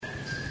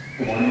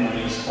Good morning, my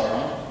name is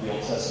Carl. The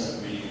Old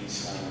Testament reading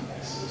is found in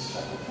Exodus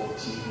chapter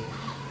 14,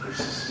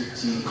 verses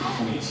 15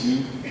 through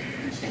 22,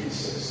 and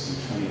 26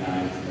 through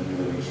 29 from the New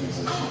Living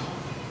Translation.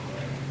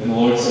 Then the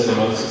Lord said to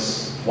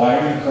Moses, "Why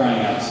are you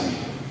crying out to me?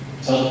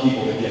 Tell the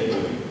people to get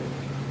moving.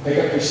 Pick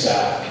up your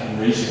staff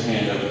and raise your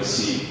hand over the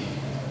sea.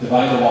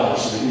 Divide the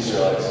waters so the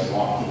Israelites can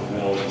walk through the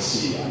middle of the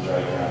sea on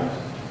dry ground.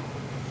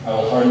 I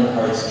will harden the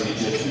hearts of the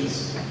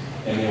Egyptians,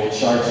 and they will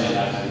charge in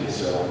after the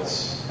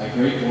Israelites. My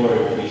great glory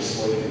will be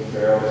displayed through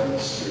Pharaoh and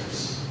his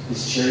troops,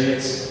 his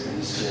chariots and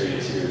his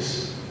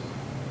charioteers.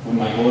 When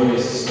my glory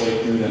is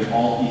displayed through them,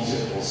 all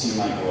Egypt will see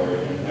my glory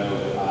and know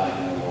that I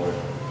am the Lord."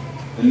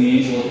 Then the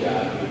angel of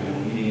God, who had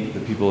been leading the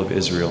people of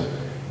Israel,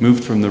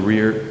 moved to the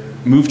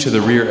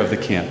rear of the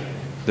camp.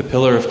 The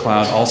pillar of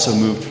cloud also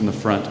moved from the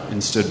front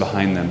and stood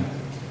behind them.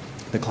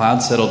 The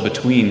cloud settled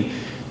between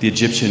the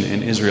Egyptian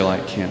and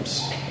Israelite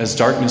camps. As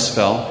darkness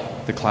fell,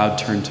 the cloud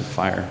turned to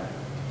fire,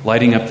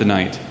 lighting up the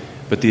night.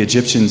 But the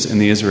Egyptians and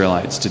the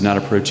Israelites did not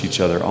approach each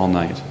other all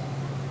night.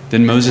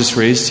 Then Moses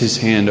raised his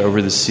hand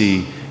over the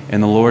sea,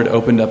 and the Lord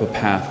opened up a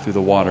path through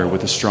the water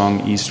with a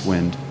strong east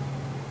wind.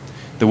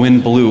 The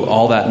wind blew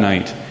all that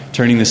night,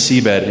 turning the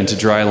seabed into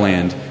dry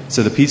land,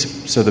 so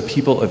the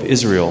people of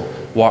Israel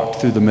walked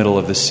through the middle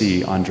of the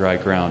sea on dry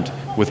ground,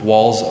 with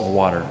walls of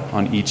water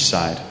on each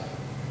side.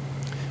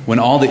 When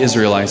all the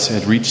Israelites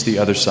had reached the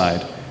other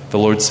side, the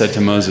Lord said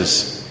to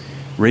Moses,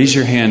 "Raise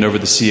your hand over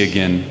the sea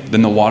again,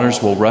 then the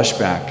waters will rush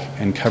back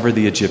and cover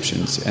the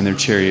Egyptians and their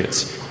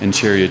chariots and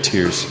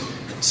charioteers."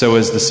 So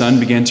as the sun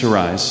began to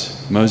rise,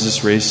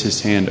 Moses raised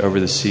his hand over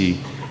the sea,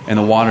 and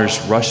the waters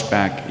rushed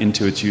back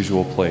into its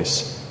usual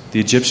place. The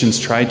Egyptians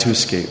tried to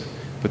escape,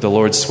 but the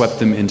Lord swept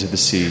them into the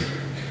sea.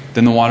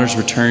 Then the waters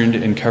returned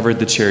and covered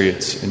the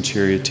chariots and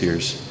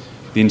charioteers,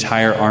 the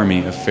entire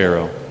army of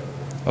Pharaoh.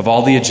 Of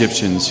all the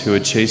Egyptians who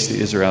had chased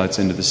the Israelites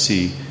into the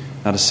sea,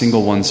 not a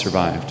single one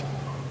survived.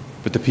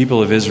 But the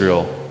people of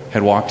Israel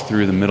had walked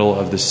through the middle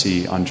of the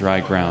sea on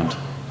dry ground,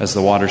 as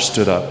the water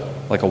stood up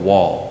like a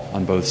wall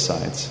on both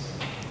sides.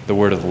 The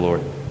word of the Lord.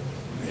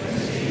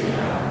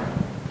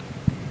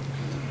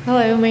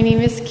 Hello, my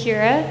name is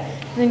Kira.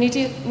 The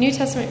New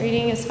Testament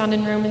reading is found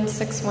in Romans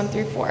 6, 1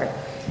 through 4.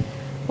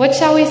 What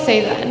shall we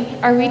say then?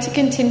 Are we to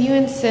continue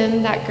in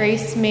sin that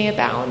grace may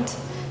abound?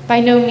 By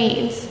no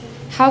means.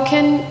 How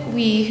can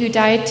we who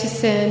died to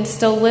sin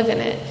still live in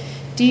it?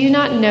 Do you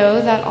not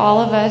know that all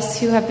of us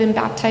who have been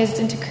baptized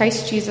into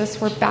Christ Jesus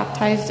were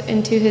baptized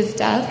into his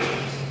death?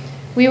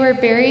 We were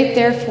buried,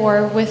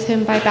 therefore, with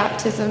him by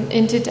baptism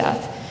into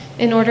death,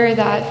 in order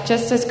that,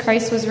 just as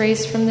Christ was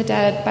raised from the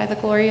dead by the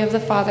glory of the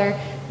Father,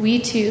 we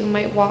too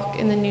might walk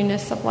in the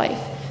newness of life.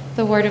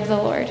 The word of the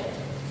Lord.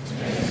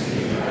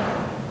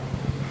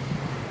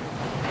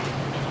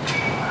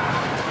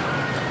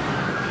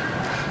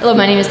 Hello,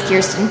 my name is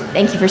Kirsten.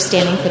 Thank you for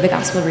standing for the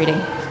gospel reading.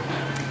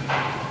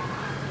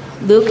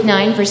 Luke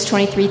 9, verse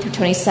 23 through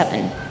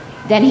 27.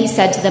 Then he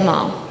said to them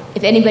all,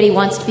 "If anybody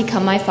wants to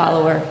become my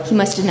follower, he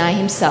must deny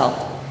himself,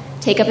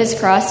 take up his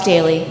cross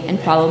daily, and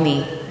follow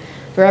me.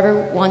 For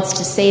whoever wants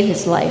to save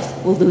his life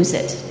will lose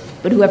it,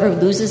 but whoever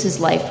loses his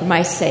life for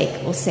my sake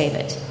will save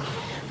it.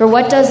 For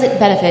what does it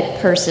benefit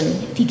a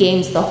person if he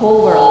gains the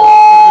whole world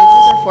and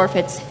loses or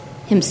forfeits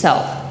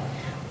himself?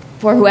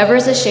 For whoever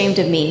is ashamed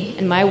of me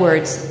and my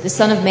words, the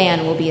Son of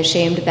Man will be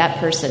ashamed of that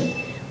person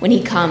when he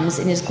comes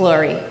in his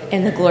glory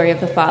and the glory of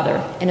the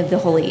Father and of the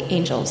holy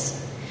angels.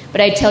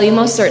 But I tell you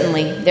most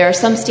certainly, there are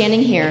some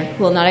standing here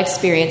who will not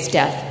experience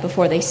death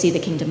before they see the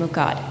kingdom of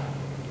God."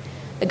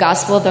 The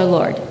gospel of the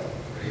Lord.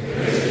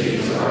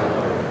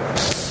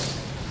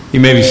 You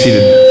may be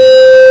seated.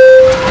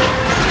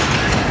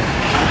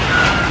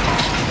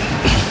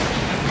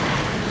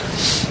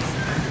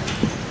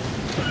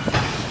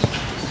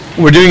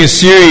 We're doing a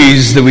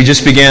series that we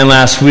just began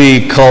last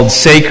week called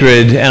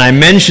Sacred, and I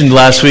mentioned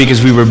last week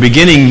as we were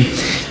beginning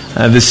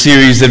this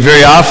series that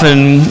very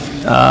often,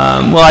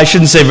 I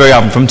shouldn't say very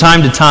often, from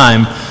time to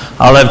time,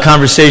 I'll have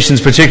conversations,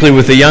 particularly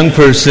with a young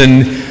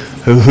person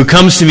who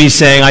comes to me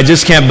saying, "I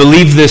just can't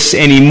believe this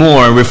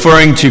anymore,"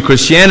 referring to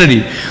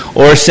Christianity,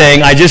 or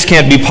saying, "I just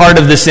can't be part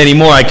of this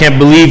anymore. I can't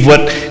believe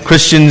what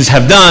Christians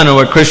have done or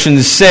what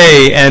Christians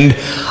say." And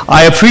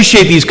I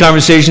appreciate these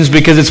conversations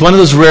because it's one of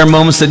those rare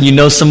moments that you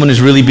know someone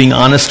is really being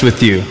honest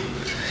with you.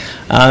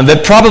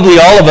 That probably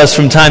all of us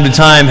from time to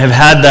time have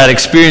had that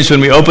experience when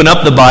we open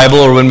up the Bible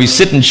or when we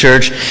sit in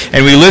church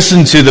and we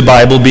listen to the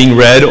Bible being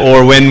read,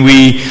 or when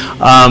we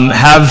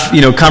have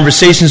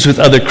conversations with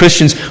other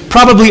Christians.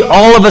 Probably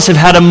all of us have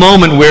had a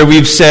moment where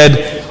we've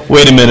said,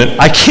 "Wait a minute,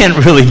 I can't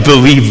really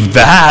believe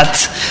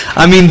that.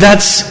 I mean,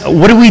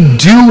 what do we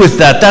do with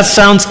that? That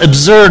sounds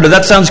absurd, or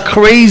that sounds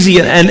crazy,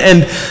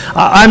 and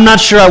I'm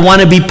not sure I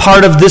want to be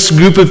part of this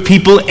group of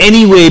people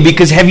anyway,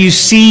 because have you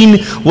seen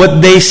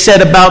what they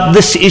said about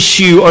this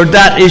issue or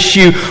that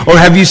issue, or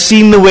have you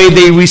seen the way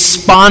they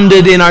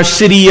responded in our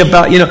city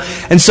about,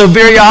 And so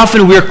very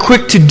often we're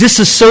quick to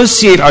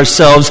disassociate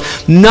ourselves,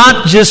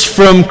 not just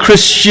from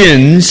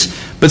Christians,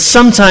 but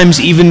sometimes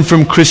even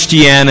from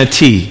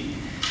Christianity.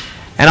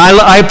 And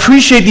I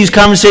appreciate these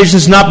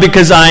conversations not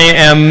because I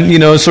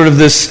am, sort of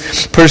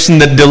this person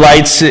that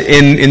delights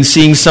in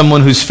seeing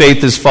someone whose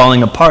faith is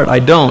falling apart. I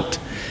don't.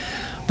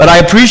 But I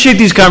appreciate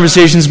these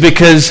conversations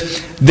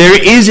because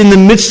there is in the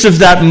midst of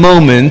that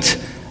moment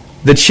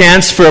the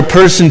chance for a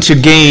person to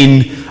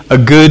gain a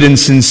good and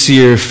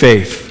sincere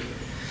faith.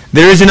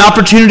 There is an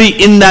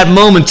opportunity in that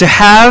moment to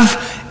have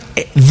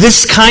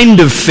this kind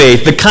of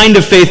faith, the kind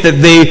of faith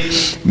that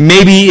they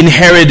maybe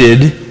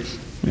inherited,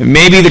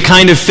 maybe the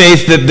kind of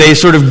faith that they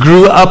sort of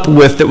grew up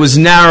with that was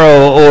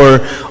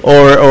narrow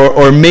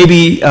or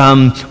maybe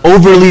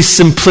overly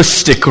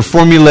simplistic or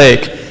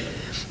formulaic.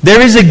 There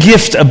is a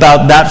gift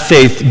about that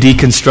faith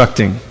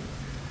deconstructing.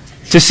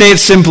 To say it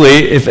simply,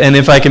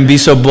 if I can be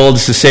so bold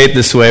as to say it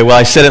this way, well,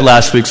 I said it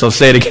last week, so I'll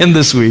say it again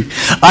this week.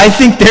 I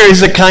think there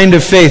is a kind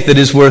of faith that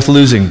is worth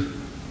losing.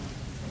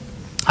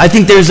 I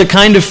think there's a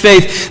kind of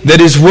faith that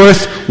is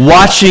worth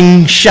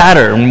watching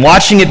shatter and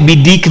watching it be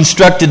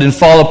deconstructed and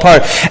fall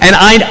apart. And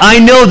I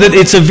know that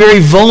it's a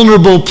very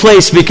vulnerable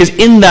place because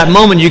in that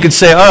moment you could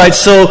say, all right,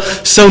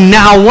 so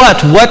now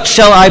what? What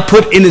shall I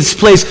put in its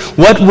place?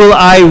 What will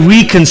I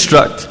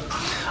reconstruct?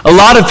 A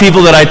lot of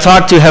people that I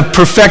talk to have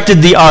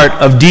perfected the art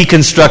of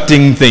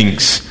deconstructing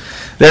things.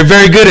 They're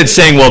very good at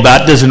saying, well,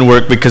 that doesn't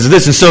work because of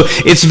this. And so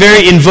it's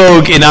very in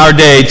vogue in our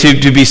day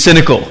to be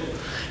cynical.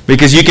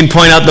 Because you can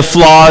point out the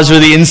flaws or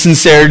the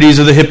insincerities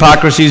or the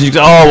hypocrisies. You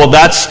go, oh, well,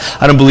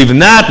 I don't believe in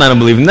that, and I don't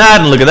believe in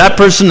that, and look at that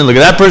person, and look at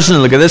that person,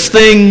 and look at this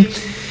thing.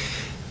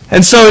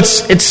 And so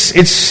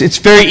it's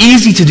very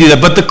easy to do that.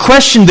 But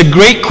the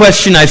great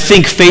question, I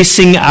think,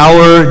 facing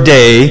our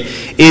day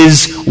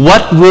is,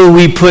 what will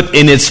we put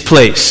in its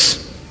place?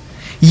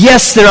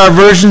 Yes, there are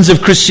versions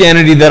of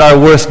Christianity that are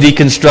worth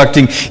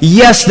deconstructing.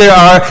 Yes,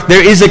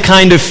 there is a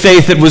kind of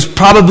faith that was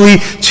probably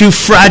too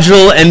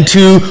fragile and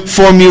too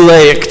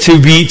formulaic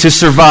to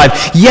survive.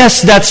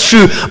 Yes, that's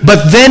true.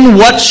 But then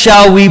what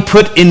shall we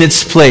put in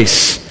its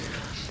place?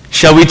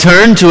 Shall we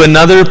turn to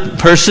another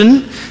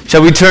person?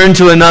 Shall we turn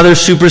to another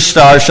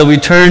superstar? Shall we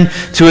turn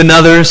to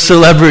another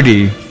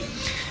celebrity?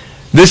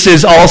 This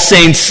is All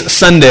Saints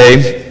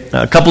Sunday.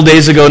 A couple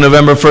days ago,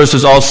 November 1st,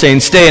 was All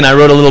Saints Day, and I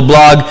wrote a little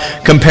blog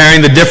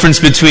comparing the difference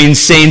between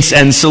saints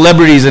and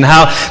celebrities and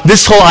how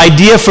this whole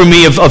idea for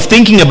me of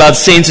thinking about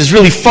saints is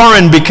really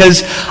foreign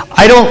because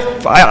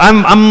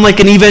I'm like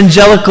an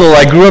evangelical.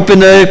 I grew up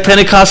in a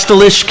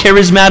Pentecostalish,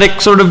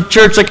 charismatic sort of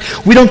church. Like,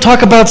 we don't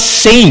talk about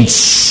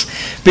saints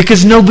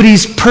because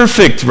nobody's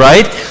perfect,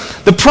 right?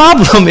 The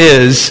problem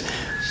is,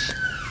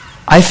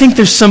 I think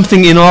there's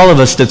something in all of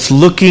us that's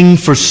looking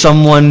for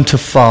someone to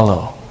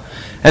follow.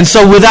 And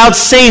so without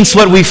saints,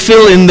 what we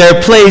fill in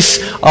their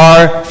place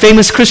are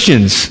famous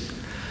Christians,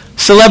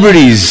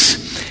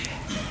 celebrities.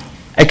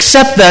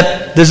 Except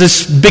that there's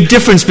this big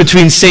difference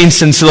between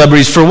saints and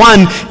celebrities. For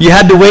one, you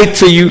had to wait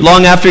till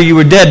long after you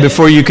were dead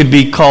before you could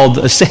be called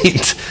a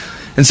saint.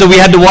 And so we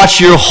had to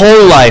watch your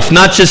whole life,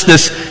 not just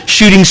this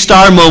shooting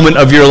star moment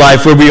of your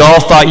life where we all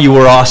thought you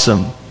were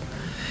awesome.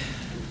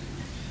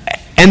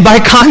 And by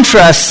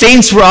contrast,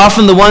 saints were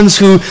often the ones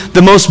who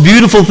the most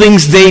beautiful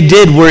things they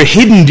did were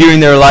hidden during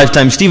their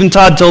lifetime. Stephen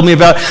Todd told me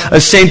about a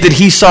saint that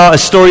he saw a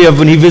story of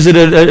when he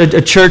visited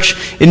a church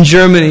in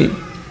Germany.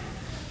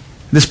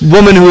 This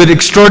woman who had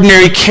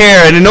extraordinary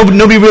care, and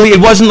nobody really, it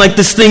wasn't like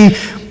this thing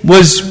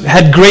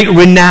had great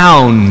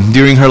renown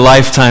during her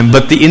lifetime,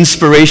 but the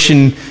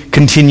inspiration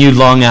continued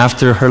long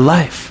after her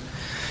life.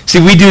 See,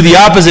 we do the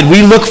opposite.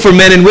 We look for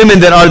men and women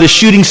that are the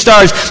shooting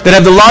stars, that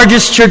have the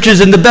largest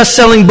churches and the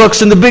best-selling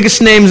books and the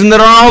biggest names and that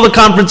are on all the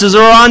conferences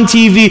or on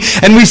TV,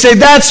 and we say,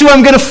 that's who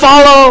I'm going to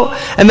follow.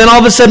 And then all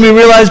of a sudden we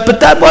realize, but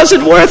that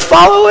wasn't worth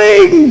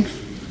following.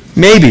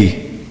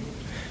 Maybe.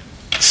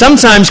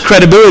 Sometimes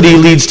credibility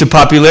leads to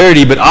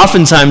popularity, but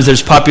oftentimes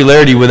there's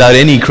popularity without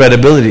any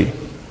credibility.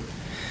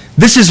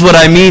 This is what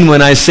I mean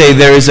when I say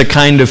there is a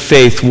kind of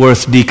faith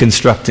worth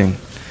deconstructing.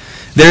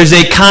 There is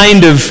a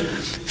kind of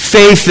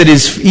faith that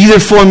is either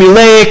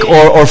formulaic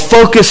or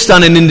focused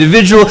on an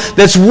individual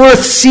that's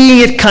worth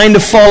seeing it kind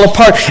of fall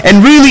apart.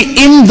 And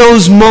really, in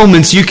those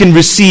moments, you can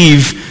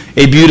receive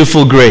a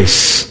beautiful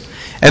grace.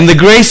 And the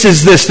grace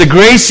is this. The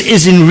grace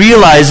is in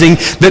realizing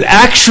that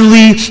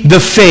actually the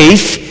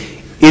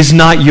faith is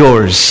not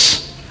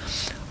yours.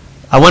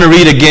 I want to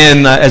read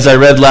again, as I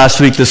read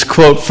last week, this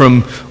quote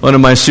from one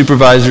of my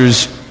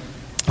supervisors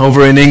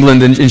over in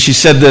England. And she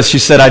said this. She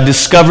said, I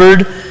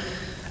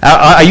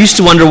used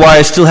to wonder why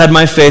I still had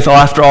my faith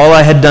after all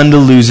I had done to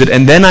lose it,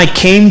 and then I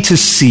came to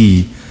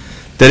see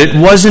that it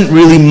wasn't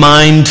really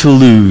mine to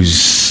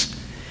lose.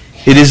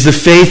 It is the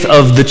faith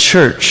of the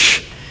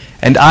church,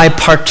 and I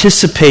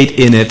participate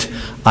in it.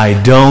 I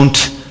don't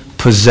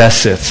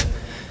possess it.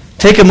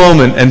 Take a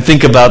moment and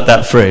think about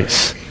that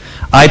phrase.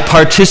 I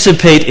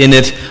participate in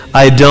it.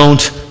 I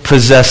don't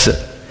possess it.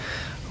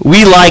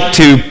 We like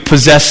to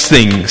possess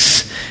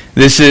things.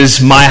 This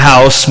is my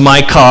house,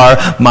 my car,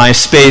 my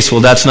space.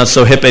 Well, that's not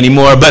so hip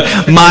anymore, but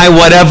my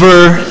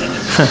whatever,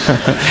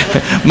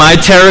 my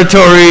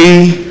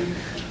territory.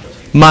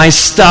 my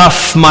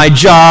stuff, my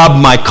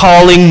job, my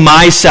calling,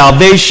 my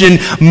salvation,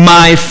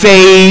 my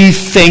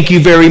faith. Thank you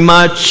very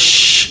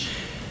much.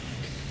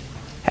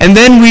 And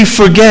then we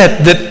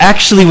forget that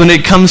actually when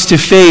it comes to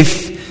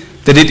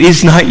faith, that it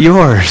is not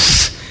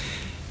yours.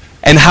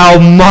 And how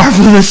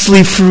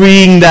marvelously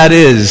freeing that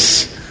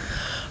is.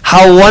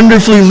 How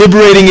wonderfully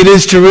liberating it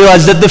is to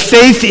realize that the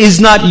faith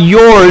is not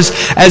yours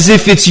as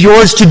if it's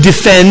yours to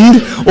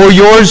defend or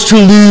yours to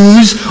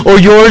lose or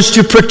yours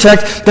to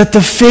protect. That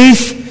the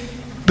faith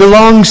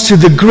belongs to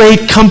the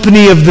great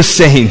company of the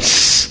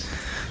saints.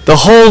 The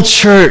whole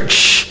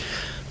church.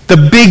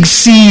 The Big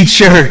C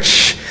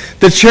church.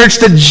 The church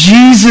that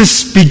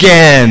Jesus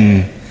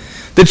began.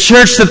 The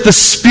church that the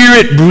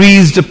Spirit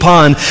breathed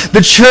upon.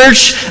 The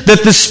church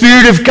that the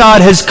Spirit of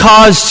God has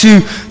caused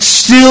to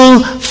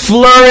still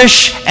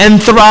flourish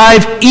and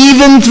thrive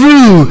even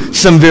through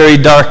some very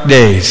dark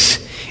days.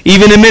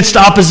 Even amidst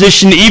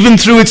opposition, even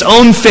through its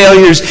own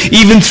failures,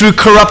 even through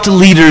corrupt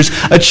leaders.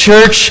 A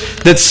church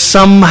that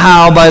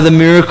somehow by the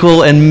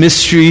miracle and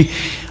mystery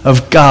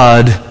of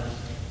God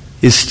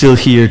is still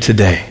here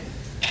today.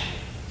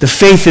 The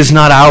faith is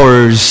not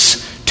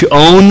ours to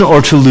own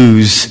or to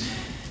lose.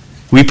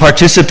 We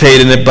participate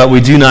in it, but we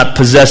do not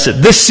possess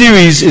it. This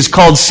series is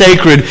called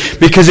Sacred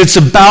because it's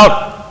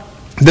about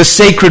the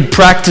sacred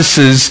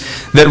practices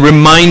that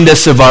remind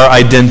us of our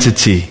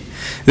identity,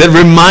 that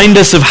remind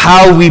us of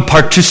how we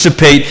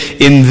participate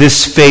in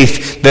this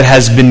faith that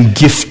has been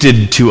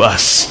gifted to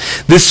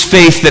us, this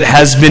faith that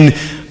has been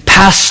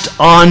passed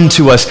on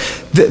to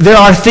us. There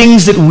are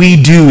things that we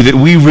do, that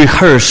we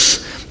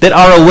rehearse, that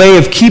are a way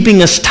of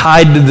keeping us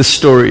tied to the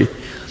story.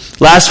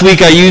 Last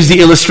week I used the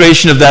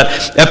illustration of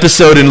that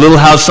episode in Little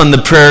House on the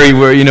Prairie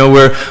where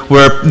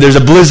there's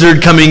a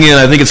blizzard coming in.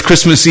 I think it's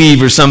Christmas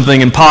Eve or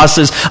something, and Pa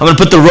says, I'm going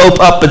to put the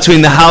rope up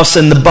between the house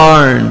and the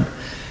barn.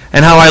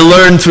 And how I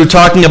learned through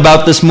talking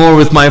about this more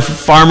with my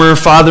farmer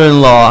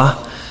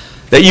father-in-law,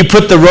 that you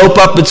put the rope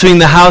up between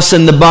the house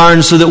and the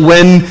barn so that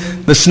when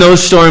the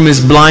snowstorm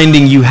is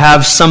blinding, you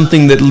have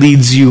something that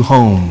leads you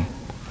home.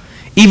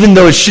 Even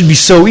though it should be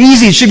so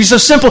easy, it should be so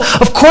simple.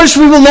 Of course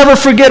we will never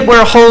forget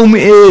where home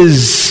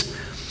is.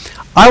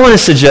 I want to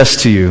suggest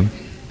to you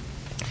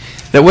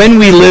that when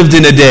we lived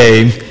in a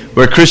day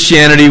where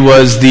Christianity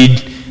was the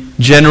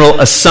general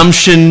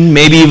assumption,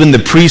 maybe even the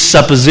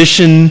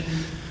presupposition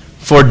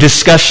for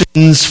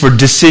discussions, for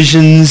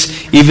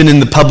decisions, even in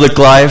the public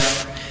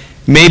life,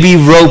 maybe a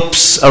rope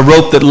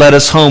that led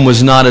us home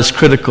was not as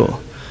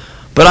critical.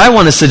 But I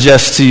want to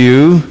suggest to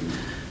you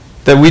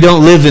that we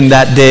don't live in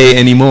that day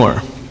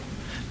anymore.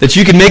 That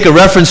you can make a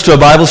reference to a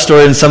Bible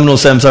story and someone will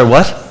say, I'm sorry,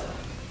 what?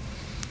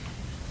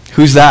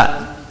 Who's that?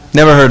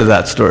 Never heard of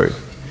that story.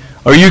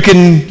 Or you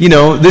can,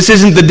 this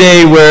isn't the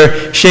day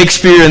where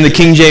Shakespeare and the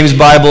King James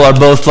Bible are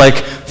both like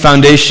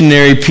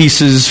foundationary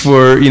pieces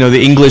for,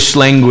 the English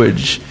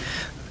language.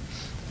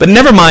 But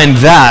never mind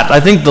that. I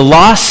think the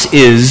loss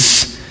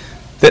is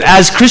that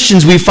as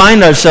Christians we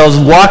find ourselves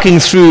walking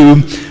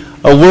through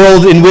a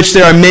world in which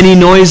there are many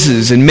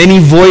noises and many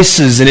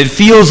voices, and it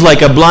feels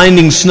like a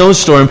blinding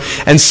snowstorm,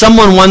 and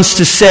someone wants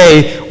to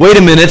say, wait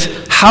a minute,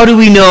 how do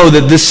we know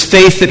that this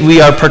faith that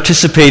we are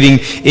participating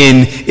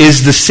in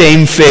is the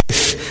same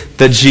faith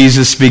that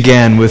Jesus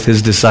began with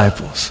his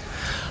disciples?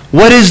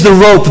 What is the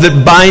rope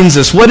that binds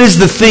us? What is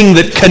the thing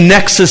that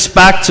connects us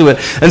back to it?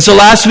 And so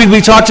last week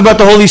we talked about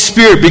the Holy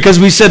Spirit because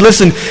we said,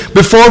 listen,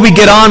 before we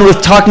get on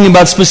with talking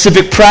about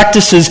specific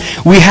practices,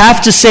 we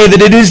have to say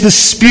that it is the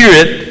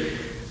Spirit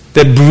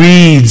that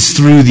breathes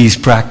through these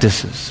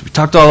practices. We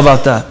talked all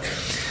about that.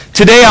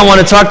 Today I want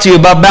to talk to you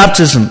about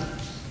baptism.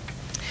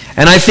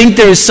 And I think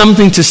there is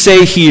something to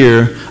say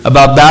here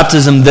about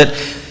baptism that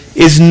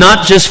is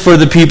not just for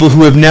the people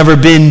who have never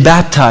been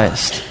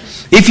baptized.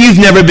 If you've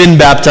never been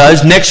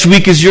baptized, next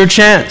week is your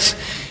chance.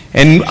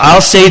 And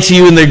I'll say to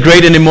you in the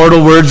great and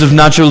immortal words of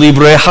Nacho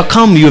Libre, how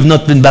come you have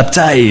not been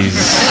baptized?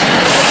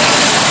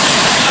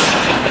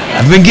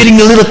 I've been getting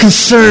a little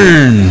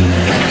concerned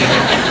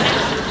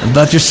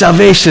about your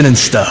salvation and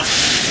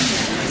stuff.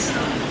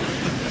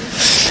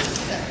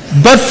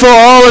 But for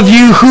all of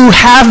you who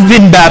have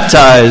been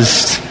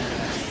baptized,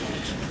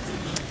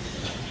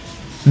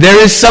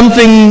 there is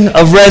something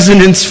of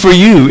resonance for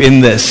you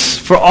in this,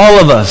 for all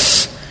of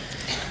us.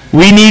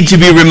 We need to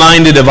be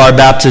reminded of our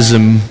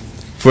baptism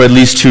for at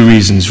least two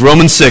reasons.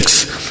 Romans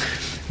 6.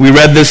 We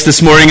read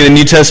this morning in the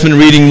New Testament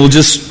reading. We'll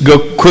just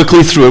go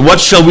quickly through it. What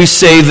shall we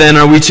say then?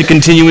 Are we to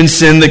continue in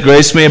sin that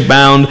grace may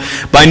abound?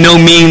 By no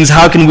means.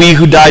 How can we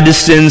who died to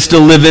sin still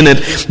live in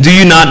it? Do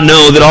you not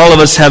know that all of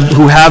us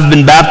who have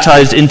been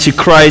baptized into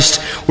Christ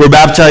were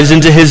baptized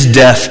into his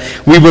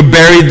death? We were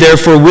buried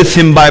therefore with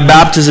him by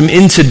baptism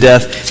into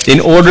death, in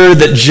order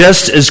that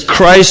just as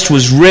Christ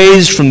was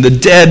raised from the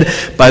dead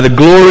by the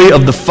glory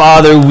of the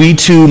Father, we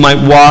too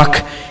might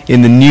walk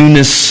in the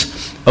newness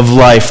of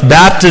life.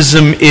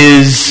 Baptism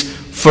is,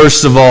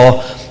 first of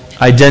all,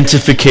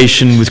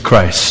 identification with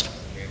Christ.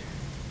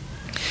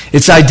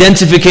 It's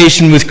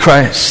identification with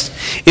Christ.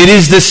 It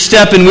is the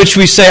step in which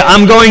we say,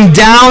 I'm going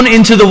down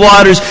into the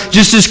waters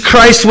just as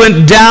Christ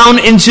went down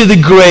into the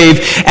grave.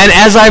 And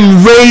as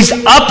I'm raised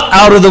up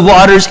out of the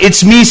waters,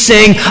 it's me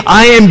saying,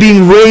 I am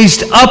being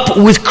raised up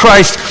with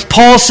Christ.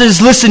 Paul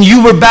says, listen,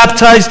 you were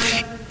baptized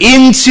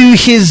into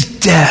his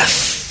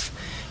death.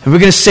 And we're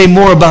going to say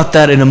more about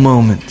that in a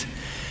moment.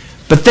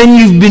 But then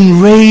you've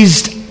been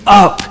raised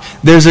up.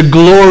 There's a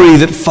glory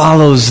that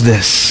follows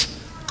this.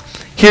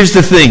 Here's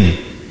the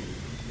thing.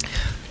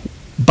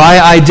 By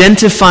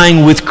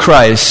identifying with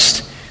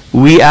Christ,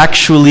 we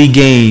actually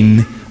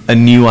gain a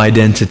new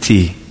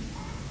identity.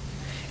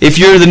 If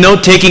you're the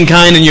note-taking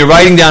kind and you're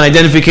writing down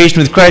identification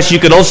with Christ, you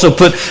could also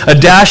put a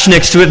dash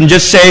next to it and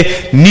just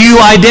say, new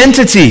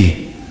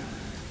identity.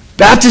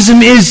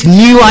 Baptism is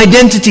new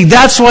identity.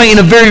 That's why, in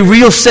a very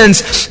real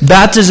sense,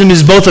 baptism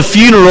is both a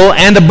funeral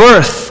and a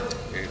birth.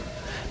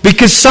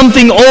 Because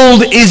something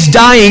old is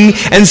dying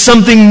and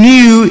something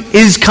new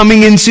is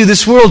coming into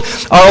this world.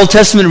 Our Old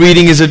Testament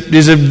reading is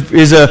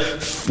a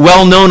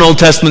well-known Old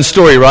Testament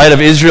story, right, of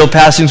Israel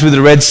passing through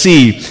the Red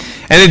Sea.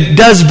 And it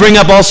does bring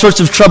up all sorts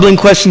of troubling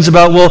questions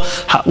about, well,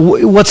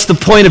 what's the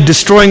point of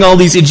destroying all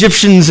these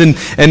Egyptians, and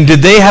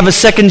did they have a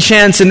second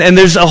chance? And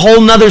there's a whole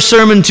nother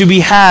sermon to be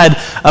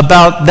had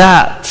about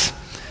that,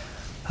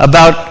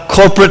 about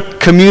corporate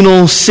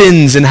communal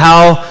sins and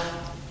how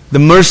the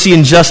mercy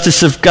and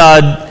justice of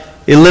God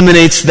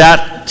eliminates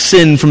that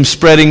sin from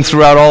spreading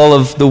throughout all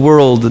of the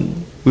world.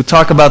 And we'll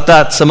talk about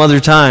that some other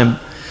time.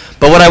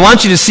 But what I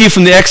want you to see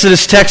from the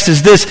Exodus text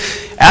is this.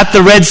 At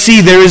the Red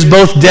Sea, there is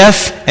both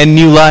death and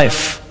new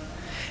life.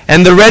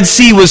 And the Red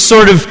Sea was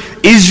sort of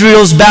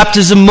Israel's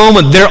baptism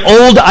moment, their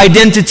old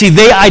identity.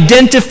 They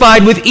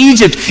identified with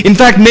Egypt. In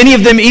fact, many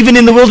of them, even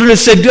in the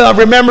wilderness, said, God,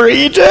 remember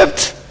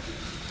Egypt?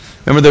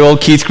 Remember the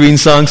old Keith Green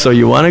song, So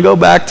You Want to Go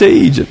Back to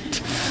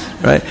Egypt?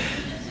 Right?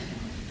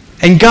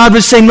 And God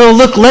was saying, no,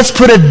 look, let's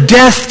put a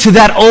death to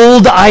that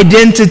old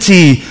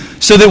identity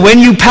so that when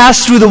you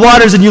pass through the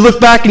waters and you look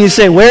back and you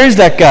say, where is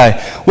that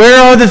guy?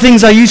 Where are the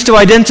things I used to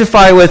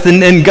identify with?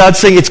 And God's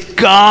saying, it's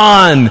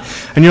gone.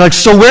 And you're like,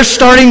 so we're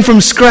starting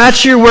from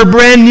scratch here? We're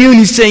brand new? And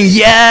he's saying,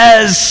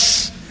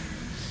 yes.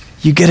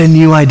 You get a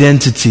new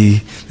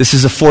identity. This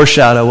is a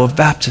foreshadow of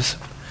baptism.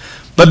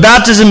 But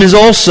baptism is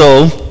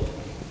also,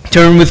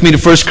 turn with me to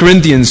 1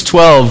 Corinthians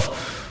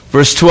 12,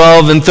 verse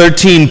 12 and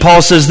 13,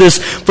 Paul says this,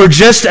 for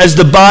just as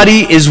the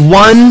body is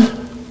one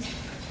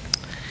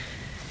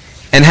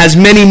and has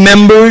many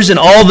members, and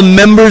all the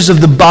members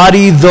of the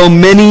body, though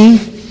many,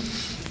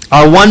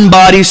 are one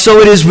body, so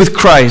it is with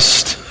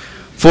Christ.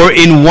 For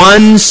in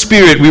one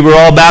Spirit we were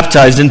all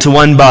baptized into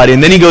one body.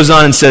 And then he goes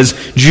on and says,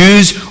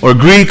 Jews or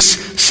Greeks,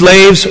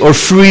 slaves or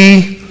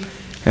free,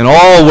 and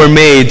all were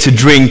made to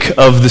drink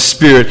of the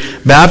Spirit.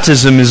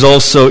 Baptism is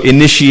also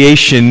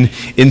initiation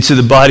into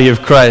the body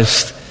of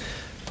Christ.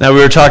 Now, we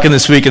were talking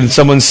this week and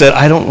someone said,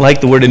 I don't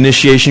like the word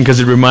initiation because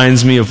it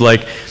reminds me of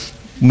like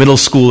middle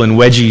school and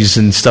wedgies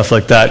and stuff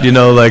like that. You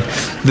know, like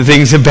the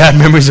things and bad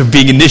memories of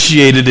being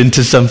initiated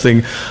into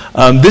something.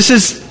 This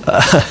is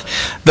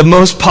the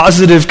most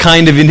positive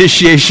kind of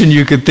initiation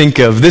you could think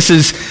of. This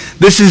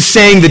is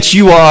saying that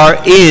you are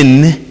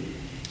in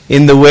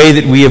the way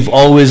that we have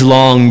always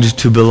longed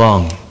to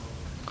belong.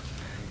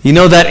 You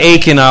know that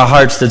ache in our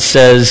hearts that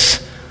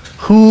says,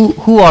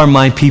 who are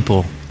my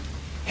people?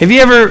 Have you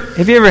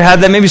ever had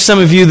that? Maybe some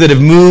of you that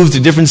have moved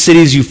to different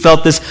cities, you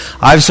felt this.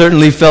 I've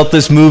certainly felt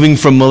this moving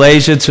from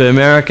Malaysia to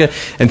America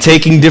and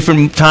taking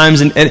different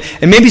times. And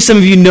maybe some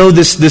of you know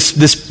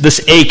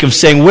this ache of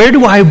saying, where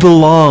do I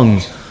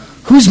belong?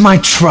 Who's my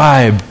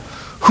tribe?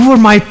 Who are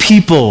my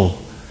people?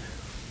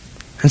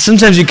 And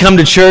sometimes you come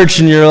to church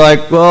and you're like,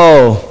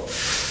 oh,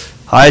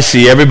 I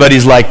see,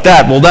 everybody's like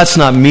that. Well, that's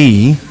not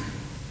me.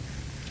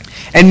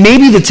 And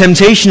maybe the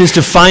temptation is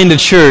to find a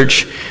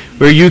church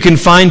where you can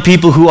find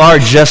people who are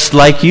just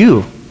like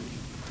you.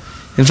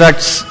 In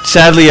fact,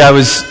 sadly, I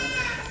was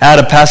at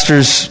a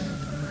pastor's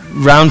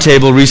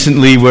roundtable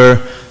recently where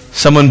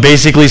someone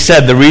basically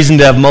said the reason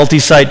to have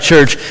multi-site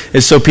church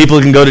is so people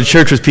can go to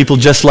church with people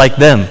just like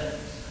them.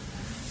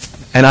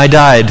 And I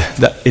died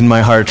in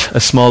my heart, a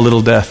small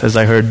little death, as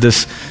I heard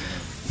this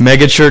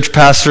mega church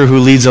pastor who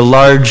leads a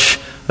large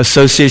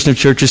association of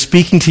churches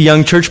speaking to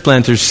young church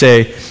planters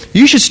say,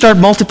 you should start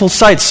multiple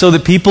sites so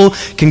that people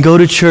can go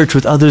to church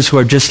with others who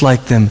are just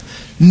like them.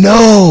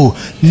 No,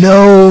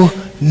 no,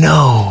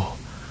 no.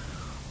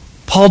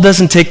 Paul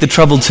doesn't take the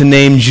trouble to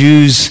name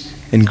Jews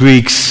and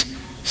Greeks,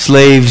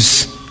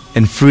 slaves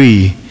and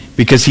free,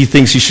 because he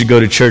thinks you should go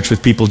to church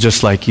with people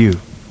just like you.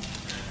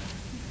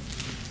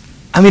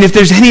 I mean, if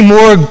there's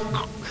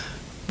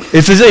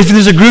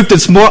a group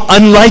that's more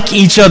unlike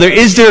each other,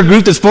 is there a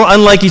group that's more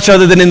unlike each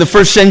other than in the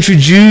first century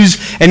Jews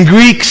and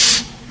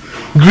Greeks?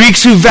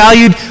 Greeks who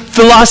valued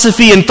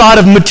philosophy and thought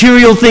of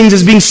material things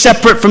as being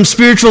separate from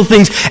spiritual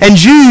things, and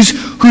Jews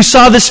who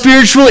saw the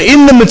spiritual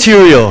in the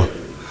material,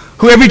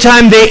 who every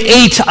time they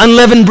ate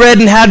unleavened bread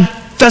and had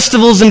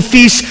festivals and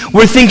feasts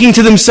were thinking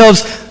to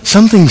themselves,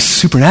 something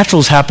supernatural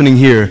is happening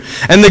here.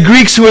 And the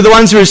Greeks who were the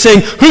ones who were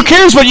saying, who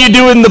cares what you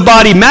do in the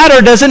body?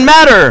 Matter doesn't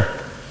matter.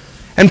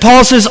 And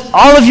Paul says,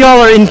 all of y'all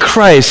are in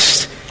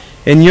Christ,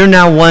 and you're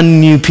now one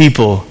new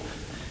people.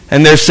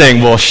 And they're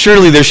saying, well,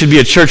 surely there should be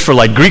a church for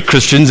like Greek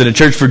Christians and a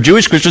church for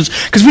Jewish Christians,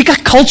 because we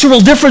got cultural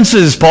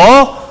differences,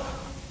 Paul.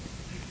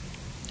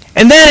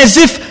 And then as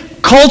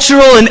if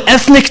cultural and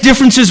ethnic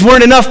differences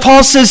weren't enough,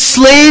 Paul says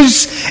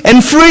slaves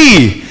and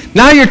free.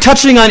 Now you're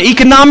touching on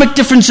economic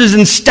differences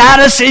and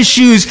status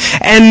issues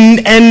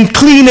and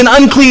clean and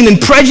unclean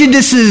and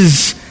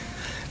prejudices.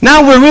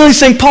 Now we're really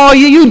saying, Paul,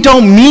 you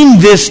don't mean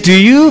this, do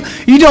you?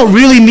 You don't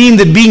really mean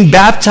that being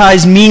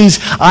baptized means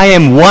I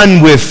am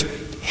one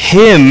with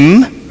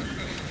him.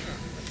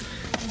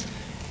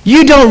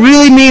 You don't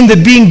really mean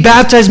that being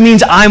baptized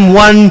means I'm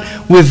one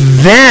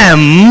with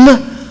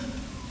them.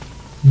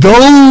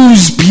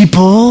 Those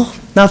people.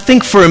 Now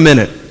think for a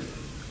minute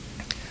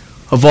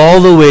of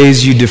all the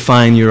ways you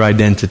define your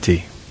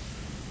identity.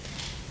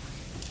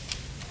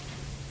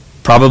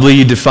 Probably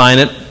you define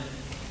it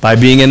by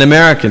being an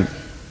American.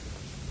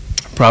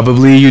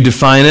 Probably you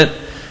define it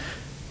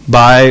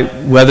by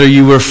whether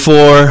you were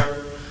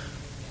for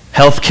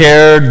health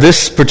care,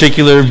 this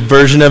particular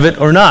version of it,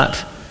 or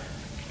not.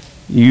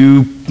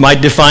 You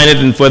might define it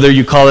in whether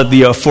you call it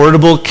the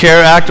Affordable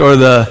Care Act or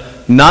the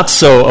Not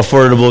So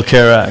Affordable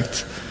Care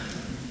Act.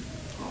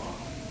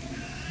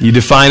 You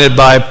define it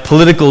by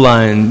political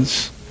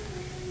lines.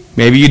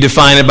 Maybe you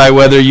define it by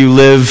whether you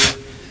live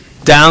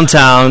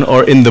downtown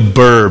or in the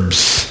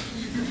burbs.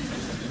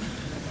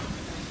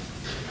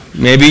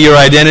 Maybe your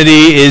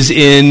identity is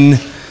in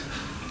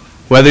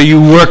whether you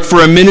work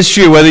for a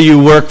ministry or whether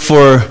you work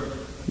for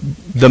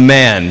the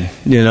man,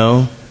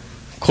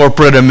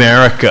 corporate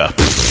America.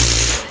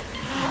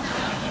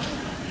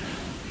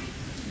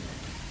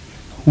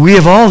 We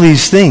have all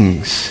these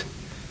things.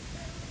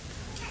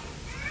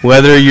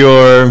 Whether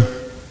you're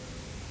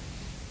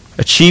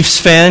a Chiefs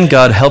fan,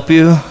 God help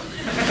you,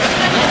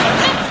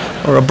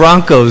 or a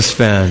Broncos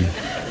fan.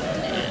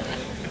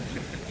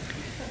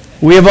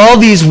 We have all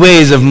these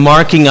ways of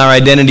marking our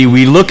identity.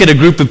 We look at a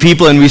group of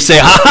people and we say,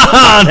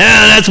 ha,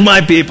 that's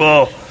my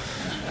people.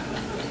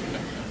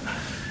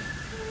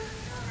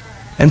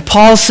 And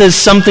Paul says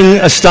something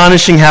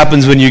astonishing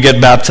happens when you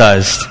get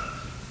baptized.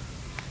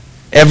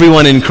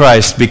 Everyone in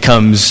Christ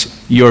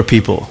becomes your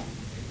people.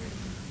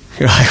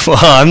 You're like, well,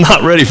 I'm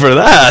not ready for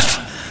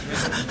that.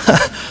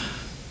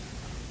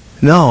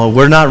 No,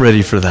 we're not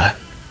ready for that.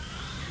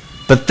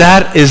 But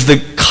that is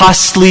the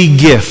costly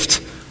gift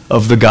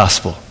of the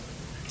gospel.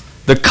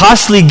 The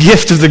costly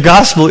gift of the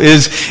gospel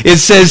is, it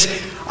says,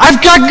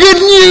 I've got good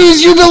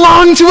news, you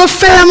belong to a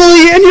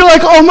family. And you're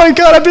like, oh my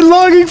God, I've been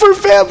longing for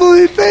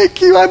family.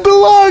 Thank you, I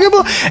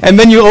belong. And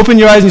then you open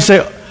your eyes and you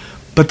say,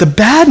 but the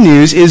bad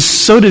news is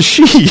so does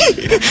she,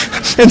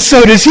 and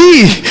so does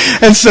he,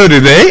 and so do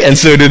they, and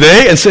so do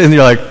they, and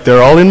you're like,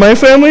 they're all in my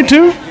family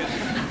too?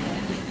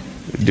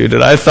 Dude,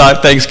 I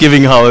thought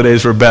Thanksgiving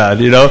holidays were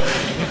bad,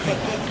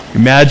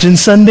 Imagine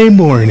Sunday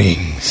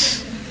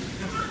mornings.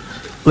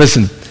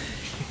 Listen,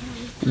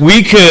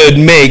 we could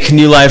make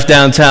New Life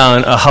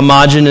Downtown a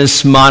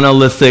homogeneous,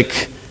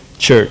 monolithic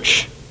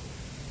church.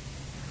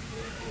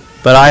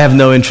 But I have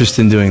no interest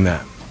in doing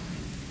that.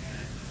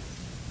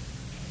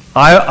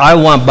 I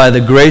want, by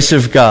the grace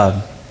of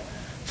God,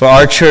 for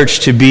our church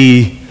to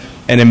be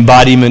an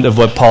embodiment of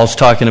what Paul's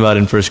talking about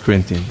in 1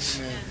 Corinthians.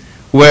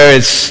 Where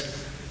it's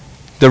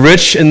the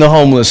rich and the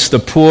homeless, the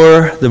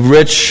poor, the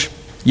rich,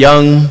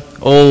 young,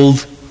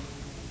 old,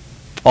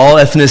 all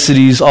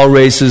ethnicities, all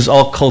races,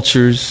 all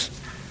cultures.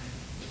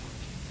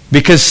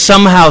 Because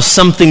somehow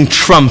something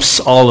trumps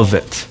all of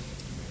it.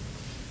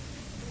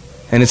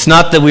 And it's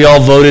not that we all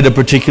voted a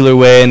particular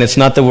way, and it's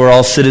not that we're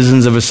all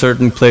citizens of a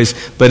certain place,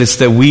 but it's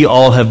that we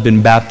all have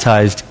been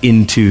baptized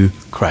into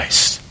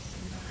Christ.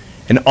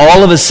 And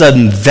all of a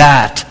sudden,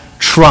 that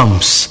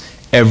trumps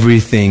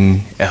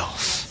everything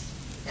else.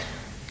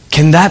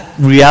 Can that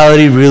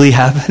reality really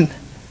happen?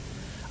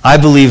 I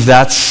believe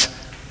that's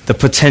the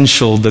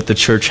potential that the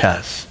church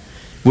has.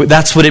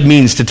 That's what it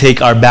means to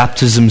take our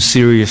baptism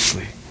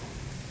seriously.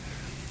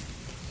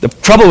 The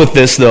trouble with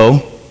this,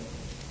 though,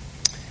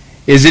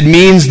 is it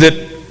means that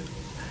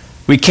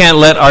we can't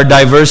let our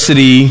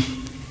diversity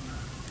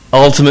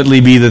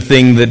ultimately be the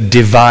thing that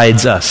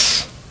divides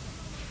us.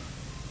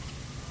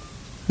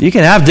 You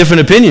can have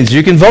different opinions.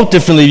 You can vote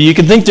differently. You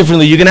can think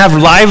differently. You can have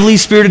lively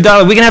spirited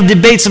dialogue. We can have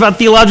debates about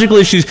theological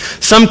issues.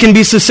 Some can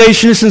be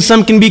cessationist and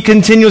some can be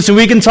continuous, and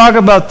we can talk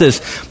about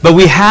this. But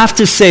we have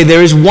to say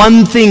there is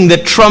one thing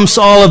that trumps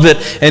all of it,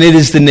 and it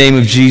is the name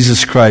of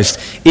Jesus Christ,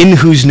 in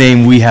whose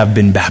name we have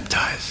been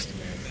baptized.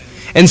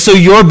 And so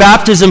your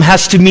baptism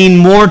has to mean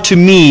more to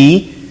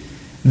me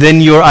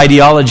than your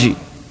ideology.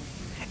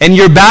 And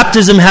your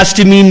baptism has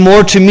to mean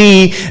more to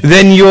me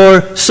than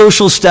your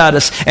social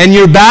status. And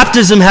your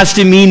baptism has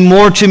to mean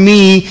more to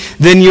me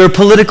than your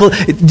political...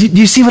 Do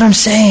you see what I'm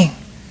saying?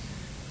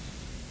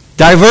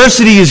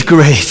 Diversity is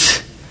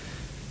great.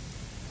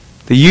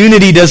 The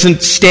unity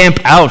doesn't stamp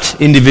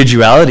out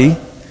individuality.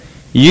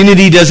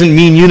 Unity doesn't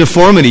mean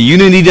uniformity.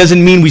 Unity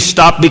doesn't mean we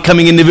stop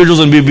becoming individuals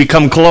and we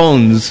become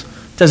clones.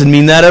 It doesn't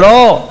mean that at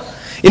all.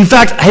 In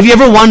fact, have you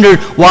ever wondered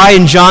why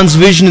in John's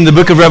vision in the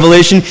book of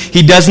Revelation,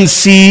 he doesn't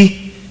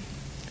see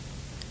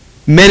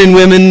men and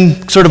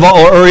women sort of,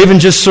 or even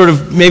just sort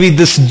of maybe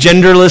this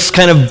genderless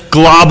kind of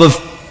glob of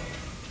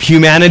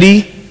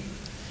humanity?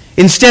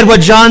 Instead,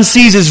 what John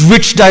sees is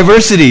rich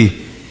diversity.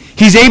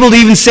 He's able to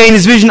even say in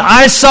his vision,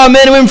 I saw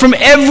men and women from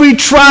every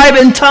tribe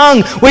and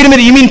tongue. Wait a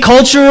minute, you mean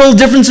cultural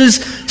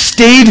differences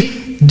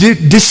stayed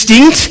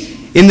distinct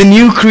in the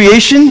new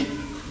creation?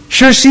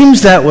 Sure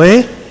seems that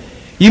way.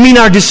 You mean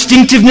our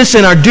distinctiveness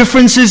and our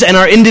differences and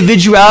our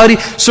individuality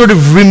sort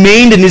of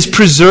remained and is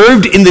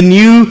preserved in the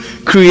new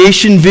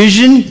creation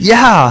vision?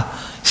 Yeah,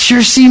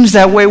 sure seems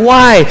that way.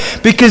 Why?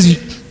 Because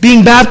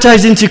being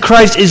baptized into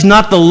Christ is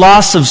not the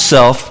loss of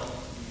self.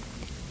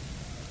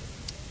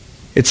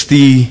 It's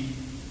the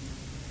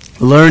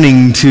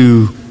learning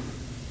to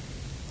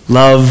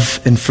love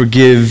and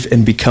forgive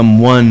and become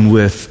one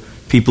with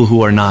people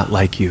who are not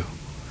like you.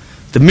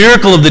 The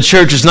miracle of the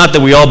church is not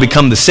that we all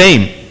become the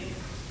same.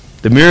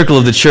 The miracle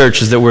of the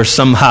church is that we're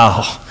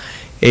somehow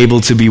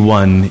able to be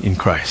one in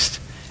Christ.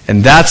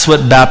 And that's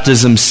what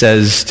baptism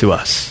says to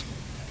us.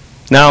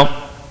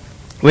 Now,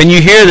 when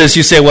you hear this,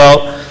 you say,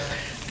 well,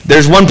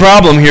 there's one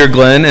problem here,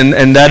 Glenn,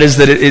 and that is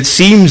that it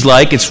seems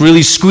like it's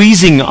really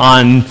squeezing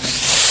on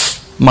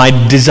my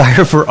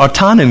desire for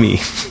autonomy.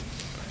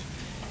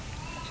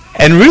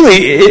 And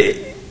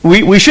really,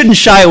 we shouldn't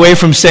shy away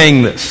from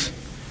saying this.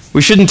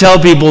 We shouldn't tell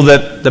people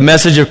that the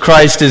message of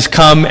Christ is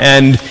come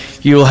and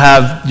you'll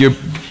have your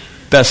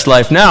best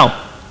life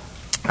now.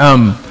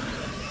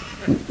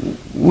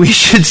 We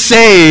should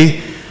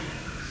say,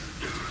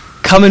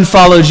 come and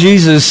follow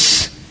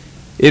Jesus.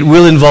 It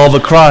will involve a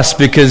cross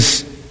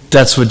because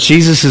that's what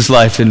Jesus'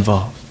 life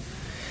involved.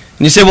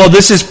 And you say, well,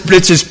 this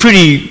is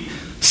pretty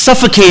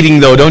suffocating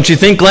though, don't you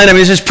think, Glenn? I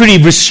mean, this is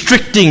pretty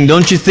restricting,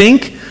 don't you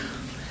think?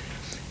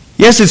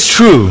 Yes, it's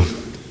true.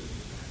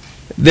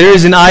 There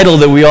is an idol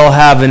that we all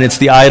have, and it's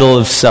the idol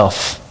of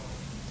self.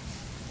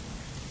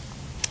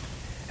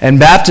 And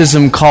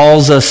baptism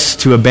calls us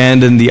to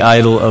abandon the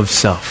idol of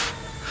self.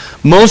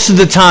 Most of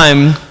the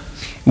time,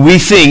 we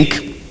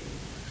think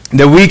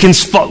that we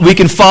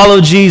can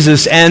follow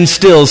Jesus and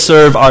still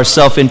serve our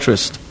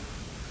self-interest.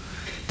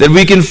 That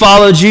we can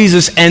follow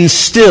Jesus and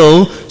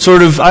still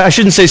sort of, I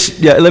shouldn't say,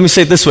 yeah, let me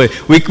say it this way.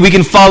 We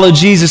can follow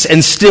Jesus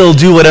and still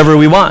do whatever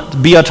we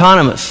want, be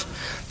autonomous.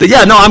 That,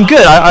 yeah, no, I'm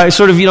good. I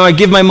sort of, I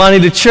give my money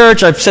to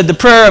church, I've said the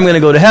prayer, I'm going to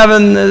go to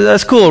heaven.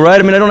 That's cool, right?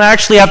 I mean, I don't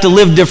actually have to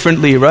live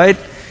differently, right?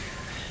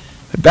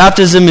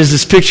 Baptism is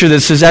this picture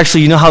that says,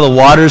 actually, you know how the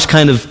waters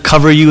kind of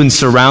cover you and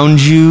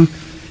surround you?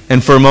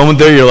 And for a moment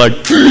there, you're like,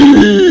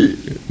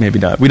 maybe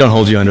not. We don't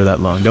hold you under that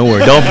long. Don't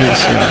worry. Don't.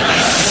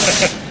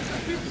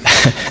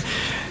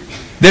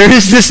 There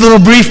is this little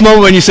brief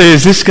moment when you say,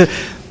 is this good?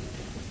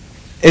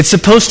 It's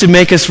supposed to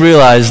make us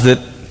realize that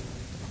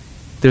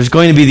there's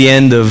going to be the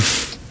end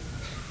of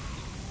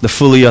the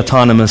fully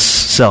autonomous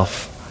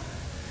self.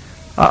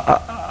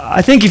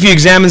 I think if you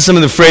examine some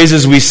of the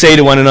phrases we say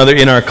to one another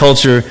in our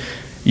culture,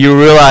 you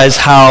realize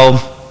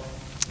how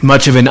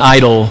much of an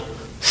idol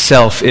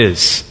self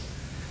is.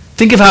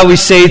 Think of how we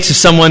say to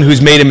someone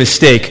who's made a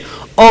mistake,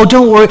 oh,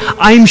 don't worry,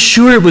 I'm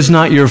sure it was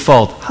not your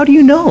fault. How do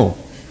you know?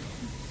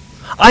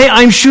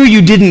 I'm sure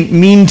you didn't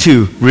mean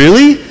to.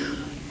 Really?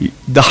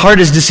 The heart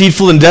is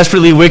deceitful and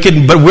desperately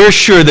wicked, but we're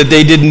sure that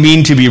they didn't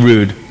mean to be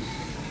rude.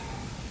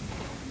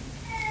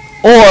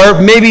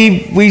 Or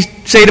maybe we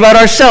say it about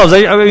ourselves.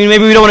 I mean,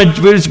 maybe we don't want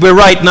to, we're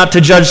right not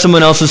to judge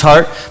someone else's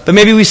heart, but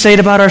maybe we say it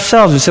about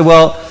ourselves. We say,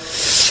 well,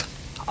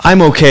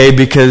 I'm okay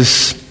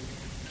because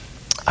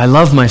I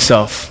love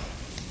myself.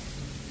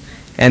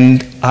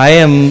 And I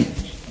am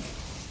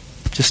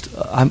just,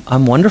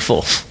 I'm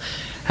wonderful.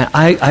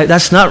 I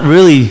that's not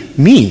really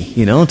me,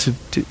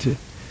 to.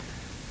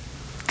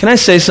 Can I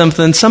say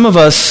something? Some of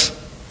us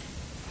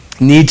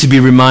need to be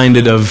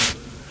reminded of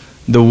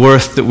the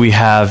worth that we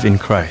have in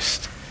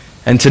Christ.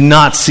 And to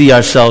not see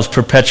ourselves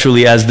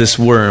perpetually as this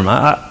worm.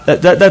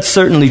 That's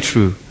certainly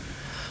true.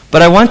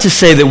 But I want to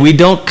say that we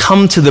don't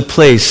come to the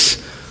place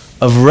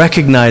of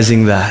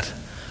recognizing that.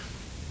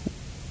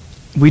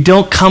 We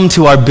don't come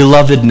to our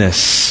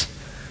belovedness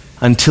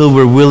until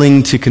we're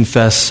willing to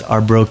confess our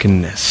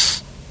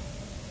brokenness.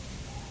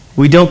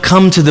 We don't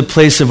come to the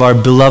place of our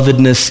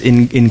belovedness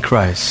in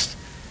Christ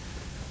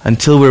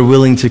until we're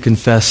willing to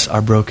confess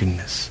our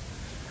brokenness.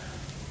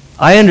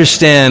 I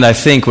understand, I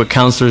think, what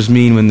counselors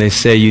mean when they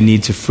say you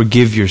need to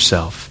forgive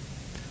yourself.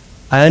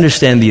 I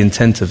understand the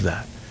intent of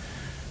that.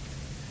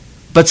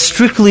 But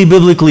strictly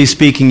biblically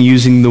speaking,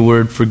 using the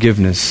word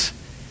forgiveness,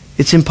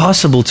 it's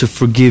impossible to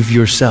forgive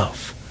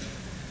yourself.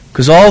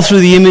 Because all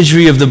through the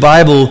imagery of the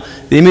Bible,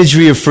 the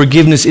imagery of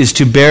forgiveness is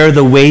to bear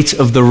the weight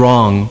of the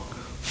wrong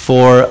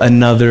for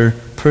another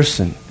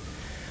person.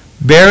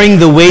 Bearing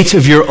the weight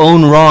of your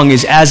own wrong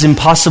is as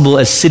impossible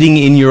as sitting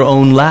in your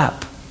own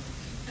lap.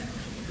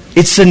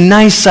 It's a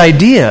nice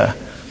idea,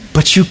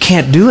 but you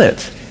can't do it.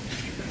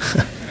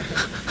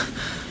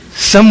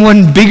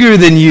 Someone bigger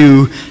than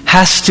you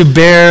has to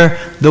bear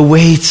the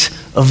weight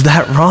of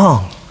that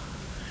wrong.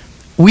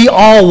 we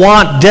all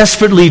want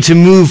desperately to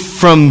move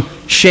from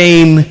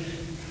shame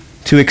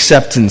to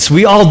acceptance.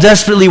 We all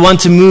desperately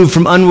want to move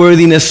from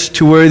unworthiness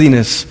to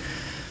worthiness.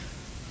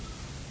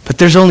 But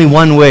there's only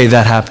one way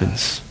that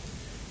happens.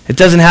 It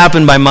doesn't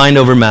happen by mind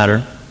over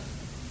matter.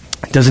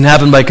 It doesn't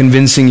happen by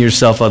convincing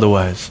yourself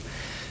otherwise.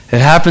 It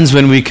happens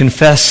when we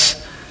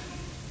confess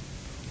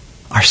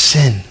our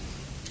sin.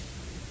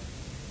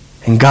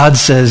 And God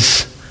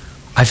says,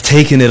 I've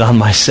taken it on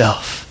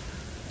myself.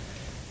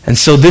 And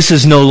so this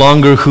is no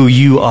longer who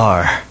you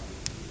are.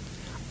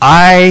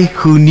 I,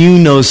 who knew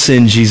no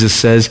sin, Jesus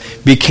says,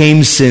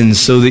 became sin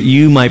so that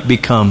you might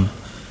become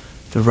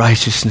the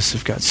righteousness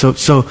of God. So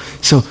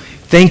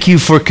thank you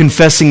for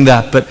confessing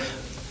that, but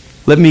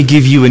let me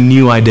give you a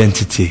new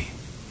identity.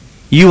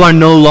 You are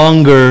no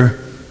longer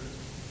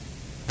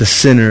the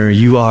sinner,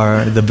 you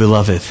are the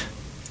beloved.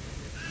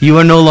 You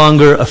are no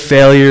longer a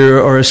failure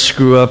or a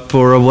screw-up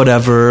or a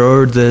whatever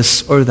or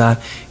this or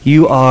that.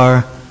 You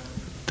are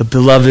the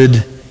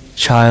beloved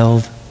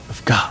child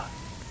of God.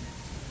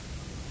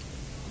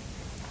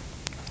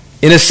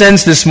 In a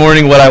sense, this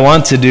morning, what I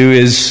want to do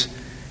is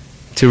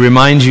to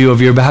remind you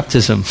of your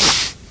baptism.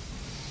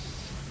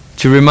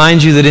 To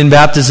remind you that in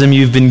baptism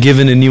you've been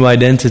given a new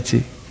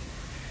identity.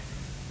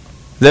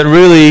 That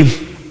really,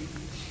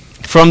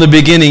 from the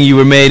beginning, you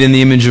were made in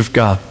the image of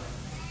God.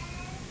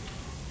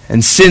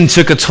 And sin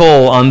took a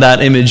toll on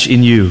that image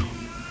in you.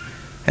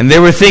 And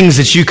there were things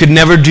that you could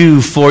never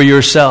do for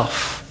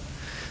yourself.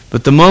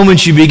 But the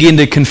moment you begin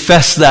to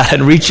confess that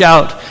and reach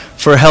out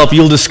for help,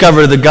 you'll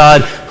discover the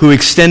God who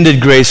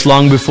extended grace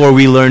long before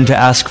we learned to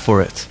ask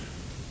for it.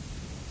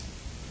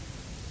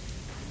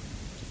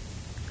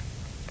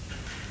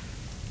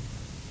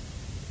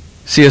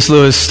 C.S.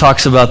 Lewis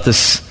talks about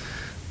this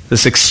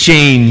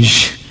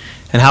exchange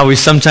and how we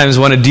sometimes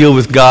want to deal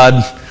with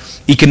God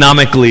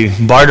economically,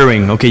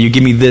 bartering. Okay, you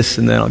give me this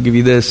and then I'll give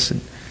you this.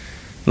 And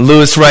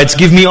Lewis writes,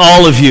 give me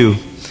all of you.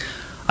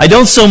 I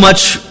don't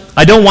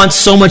want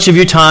so much of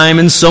your time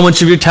and so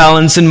much of your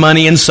talents and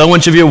money and so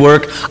much of your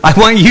work. I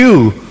want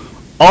you,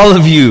 all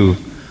of you.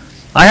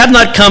 I have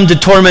not come to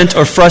torment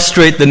or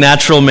frustrate the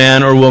natural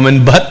man or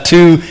woman, but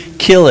to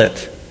kill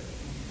it.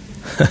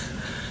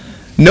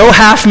 No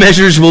half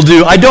measures will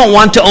do. I don't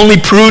want to only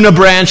prune a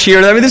branch here.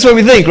 I mean, this is what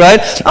we think,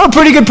 right? I'm a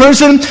pretty good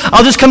person.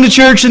 I'll just come to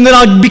church and then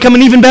I'll become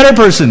an even better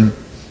person.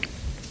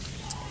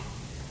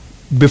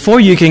 Before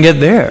you can get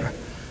there,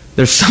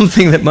 there's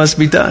something that must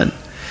be done.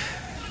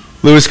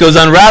 Lewis goes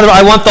on, rather,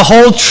 I want the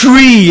whole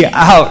tree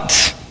out.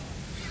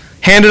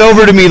 Hand it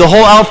over to me, the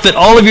whole outfit,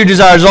 all of your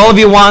desires, all of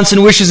your wants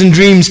and wishes and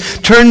dreams.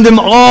 Turn them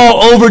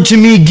all over to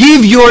me.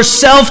 Give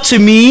yourself to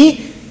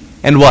me.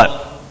 And what?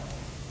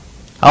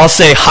 I'll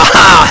say,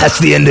 ha-ha, that's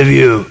the end of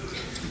you.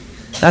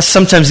 That's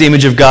sometimes the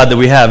image of God that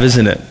we have,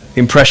 isn't it? The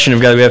impression of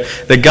God that we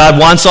have. That God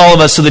wants all of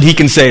us so that he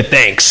can say,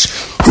 thanks.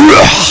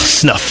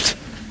 Snuffed.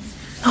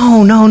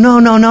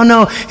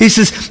 No. He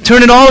says,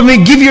 turn it all to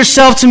me, give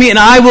yourself to me, and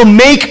I will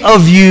make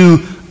of you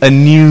a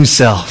new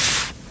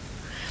self.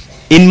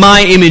 In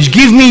my image,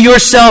 give me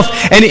yourself,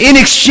 and in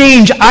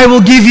exchange, I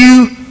will give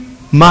you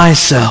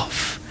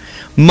myself.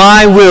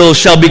 My will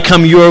shall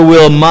become your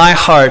will. My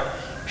heart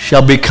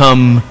shall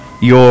become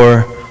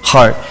your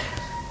heart.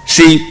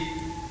 See,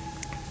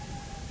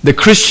 the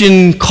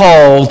Christian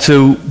call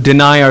to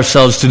deny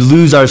ourselves, to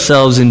lose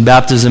ourselves in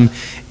baptism,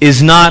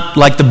 is not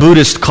like the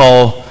Buddhist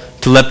call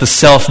to let the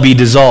self be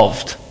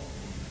dissolved.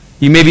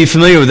 You may be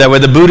familiar with that, where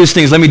the Buddhist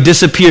thing is, let me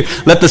disappear,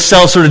 let the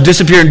self sort of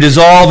disappear and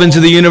dissolve into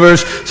the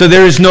universe, so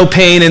there is no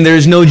pain and there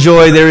is no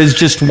joy, there is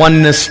just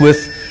oneness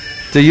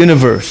with the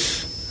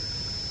universe.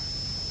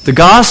 The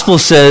gospel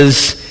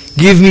says,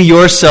 give me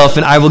yourself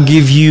and I will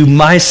give you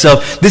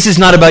myself. This is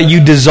not about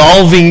you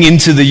dissolving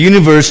into the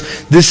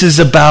universe. This is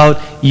about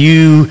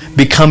you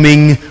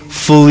becoming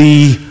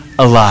fully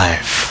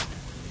alive.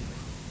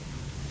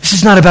 This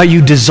is not about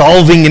you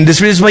dissolving in this.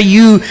 This is about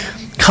you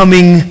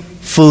coming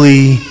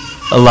fully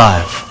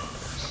alive.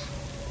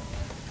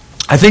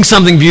 I think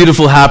something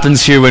beautiful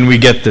happens here when we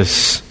get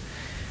this.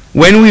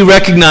 When we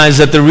recognize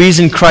that the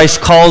reason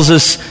Christ calls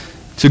us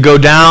to go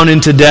down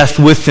into death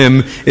with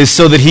him is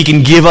so that he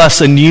can give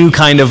us a new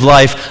kind of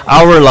life,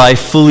 our life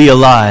fully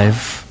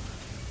alive.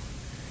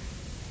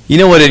 You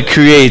know what it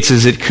creates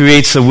is it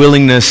creates a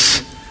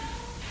willingness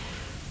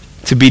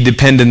to be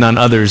dependent on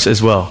others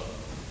as well.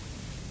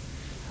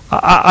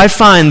 I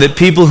find that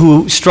people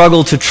who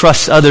struggle to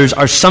trust others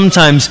are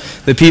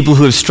sometimes the people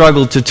who have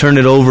struggled to turn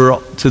it over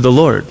to the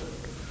Lord.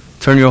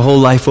 Turn your whole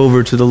life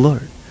over to the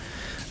Lord.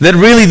 That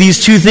really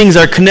these two things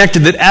are connected,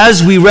 that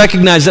as we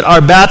recognize that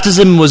our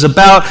baptism was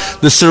about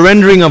the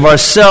surrendering of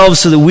ourselves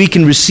so that we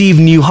can receive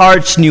new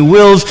hearts, new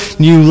wills,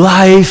 new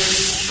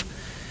life,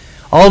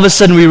 all of a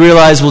sudden we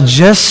realize, well,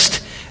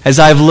 just as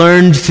I've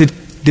learned to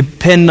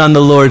depend on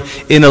the Lord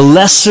in a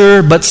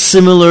lesser but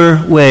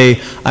similar way,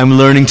 I'm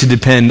learning to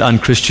depend on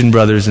Christian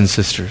brothers and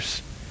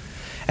sisters.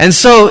 And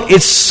so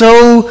it's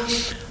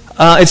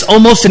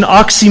almost an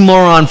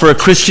oxymoron for a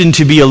Christian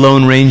to be a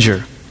lone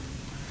ranger.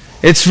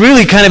 It's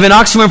really kind of an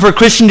oxymoron for a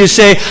Christian to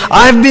say,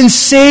 I've been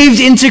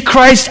saved into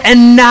Christ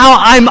and now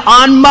I'm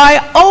on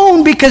my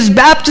own, because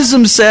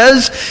baptism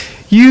says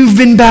you've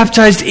been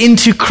baptized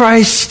into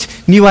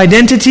Christ, new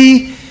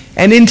identity,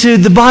 and into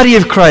the body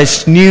of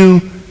Christ, new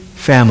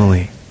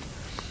family.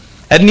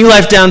 At New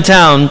Life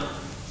Downtown,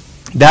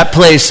 that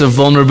place of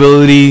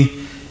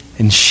vulnerability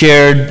and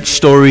shared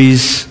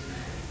stories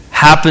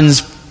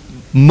happens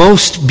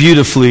most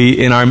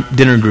beautifully in our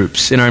dinner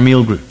groups, in our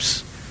meal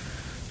groups.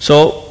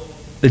 So,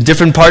 in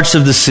different parts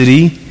of the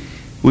city,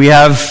 we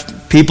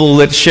have people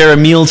that share a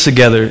meal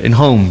together in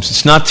homes.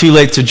 It's not too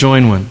late to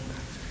join one.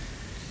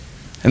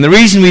 And the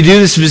reason we do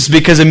this is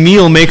because a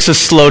meal makes us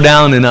slow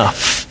down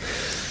enough.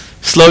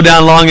 Slow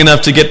down long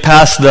enough to get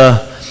past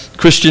the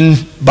Christian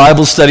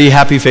Bible study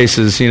happy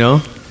faces, you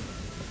know.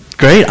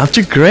 Great,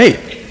 after great.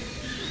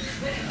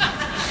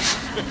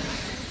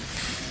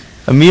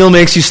 A meal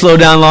makes you slow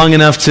down long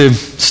enough to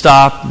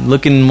stop,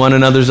 look in one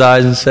another's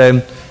eyes and say,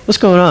 what's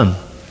going on?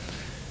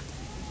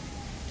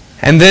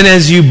 And then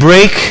as you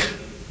break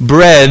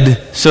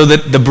bread so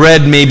that the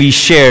bread may be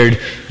shared,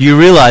 you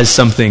realize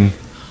something.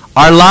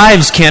 Our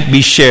lives can't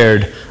be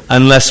shared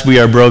unless we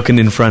are broken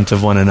in front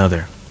of one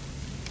another.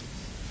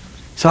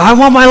 So I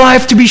want my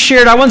life to be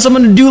shared. I want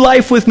someone to do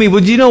life with me.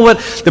 Well, do you know what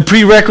the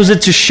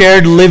prerequisite to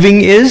shared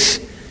living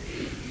is?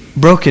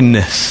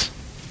 Brokenness.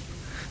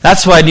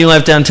 That's why at New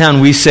Life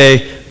Downtown we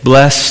say,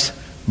 blessed,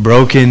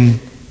 broken,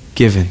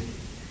 given.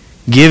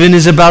 Given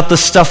is about the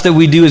stuff that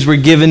we do as we're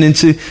given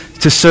into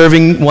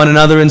serving one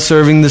another and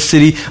serving the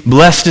city.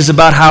 Blessed is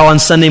about how on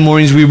Sunday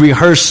mornings we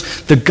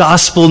rehearse the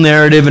gospel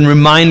narrative and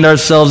remind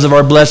ourselves of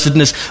our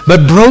blessedness.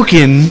 But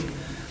broken,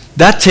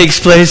 that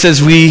takes place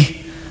as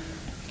we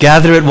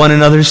gather at one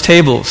another's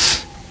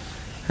tables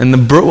and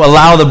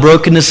allow the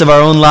brokenness of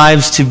our own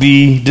lives to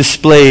be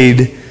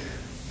displayed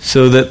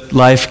so that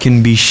life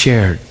can be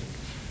shared.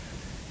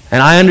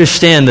 And I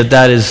understand that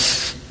that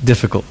is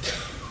difficult.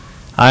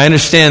 I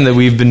understand that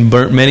we've been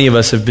burnt, many of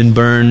us have been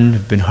burned,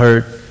 have been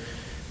hurt,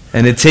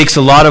 and it takes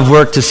a lot of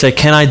work to say,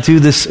 can I do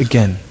this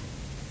again?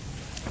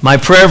 My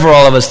prayer for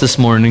all of us this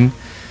morning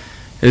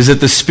is that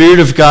the Spirit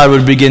of God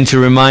would begin to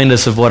remind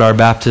us of what our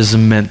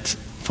baptism meant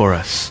for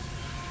us.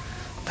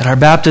 That our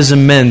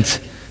baptism meant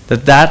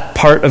that that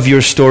part of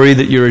your story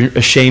that you're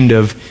ashamed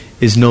of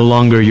is no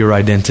longer your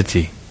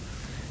identity.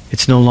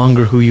 It's no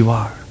longer who you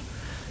are.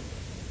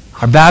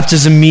 Our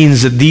baptism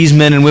means that these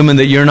men and women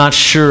that you're not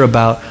sure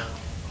about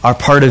are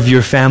part of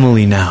your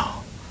family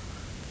now.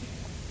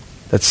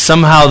 That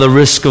somehow the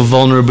risk of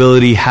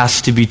vulnerability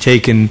has to be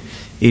taken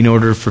in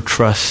order for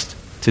trust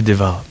to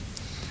develop.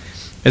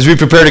 As we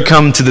prepare to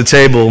come to the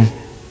table,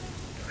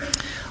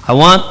 I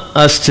want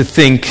us to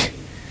think,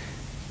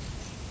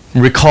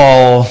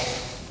 recall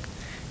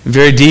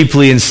very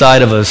deeply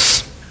inside of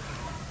us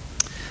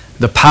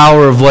the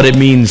power of what it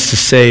means to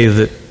say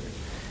that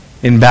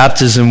in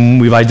baptism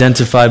we've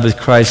identified with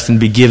Christ and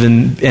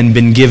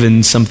been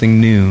given something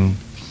new.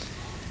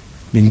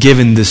 Been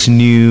given this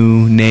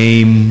new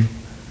name.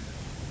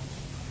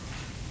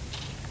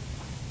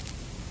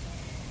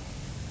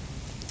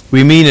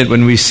 We mean it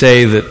when we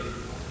say that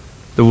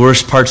the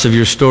worst parts of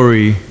your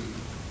story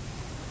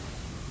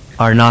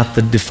are not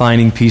the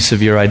defining piece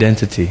of your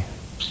identity.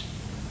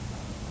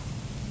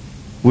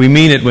 We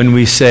mean it when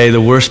we say the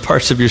worst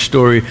parts of your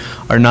story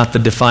are not the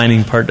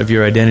defining part of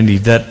your identity,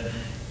 that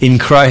in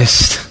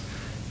Christ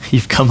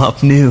you've come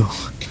up new.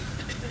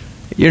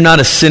 You're not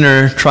a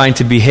sinner trying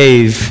to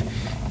behave.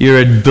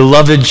 You're a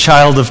beloved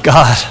child of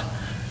God,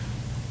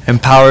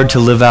 empowered to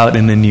live out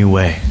in a new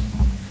way.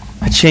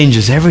 That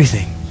changes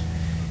everything.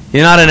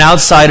 You're not an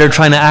outsider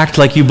trying to act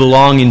like you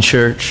belong in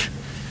church.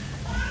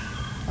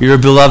 You're a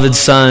beloved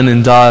son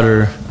and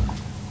daughter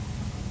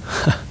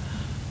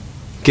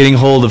getting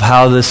hold of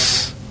how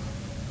this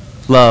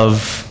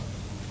love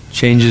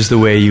changes the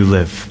way you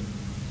live.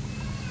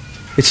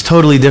 It's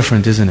totally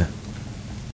different, isn't it?